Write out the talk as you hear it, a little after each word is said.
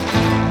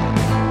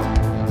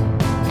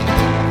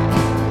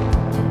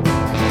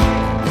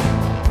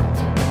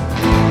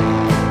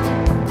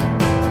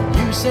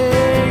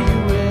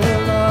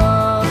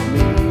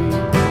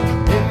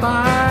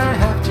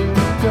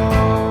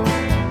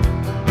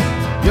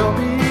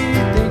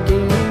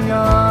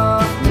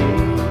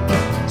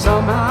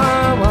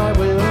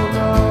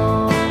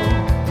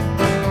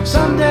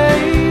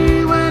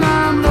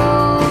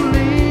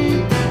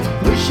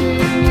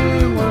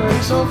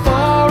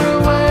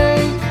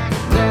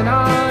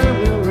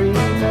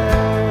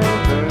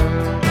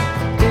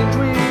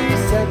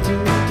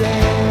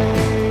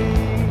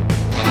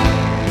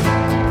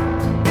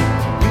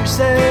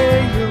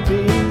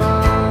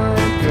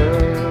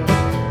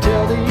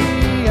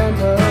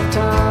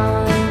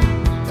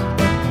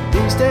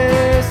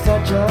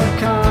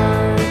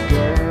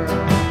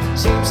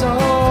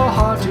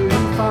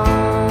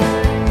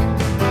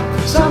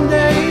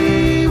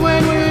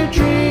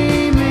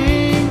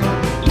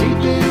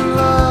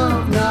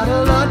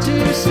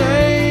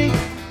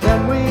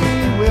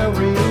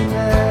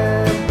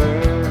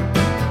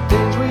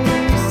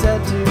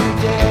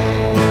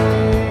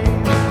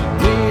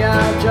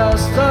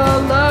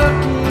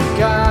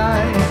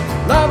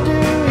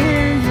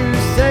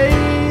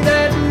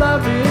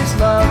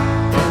love.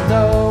 And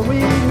though we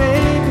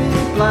may be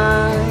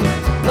blind,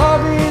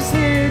 love is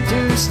here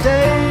to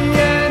stay,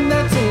 and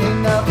that's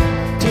enough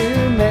to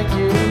make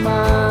you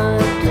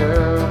mine,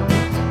 girl.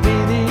 Be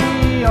the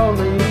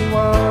only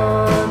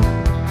one.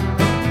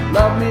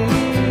 Love me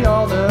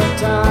all the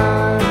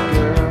time,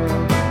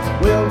 girl.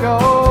 We'll go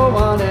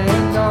on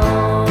and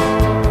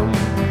on.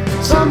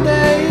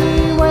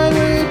 Someday when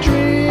we're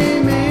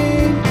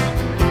dreaming,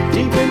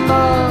 deep in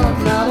love,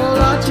 not a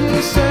lot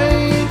to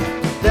say,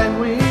 then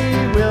we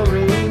will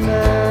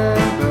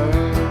remember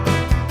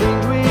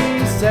things we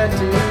said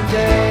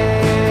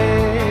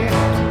today.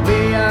 We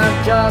are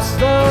just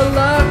the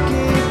love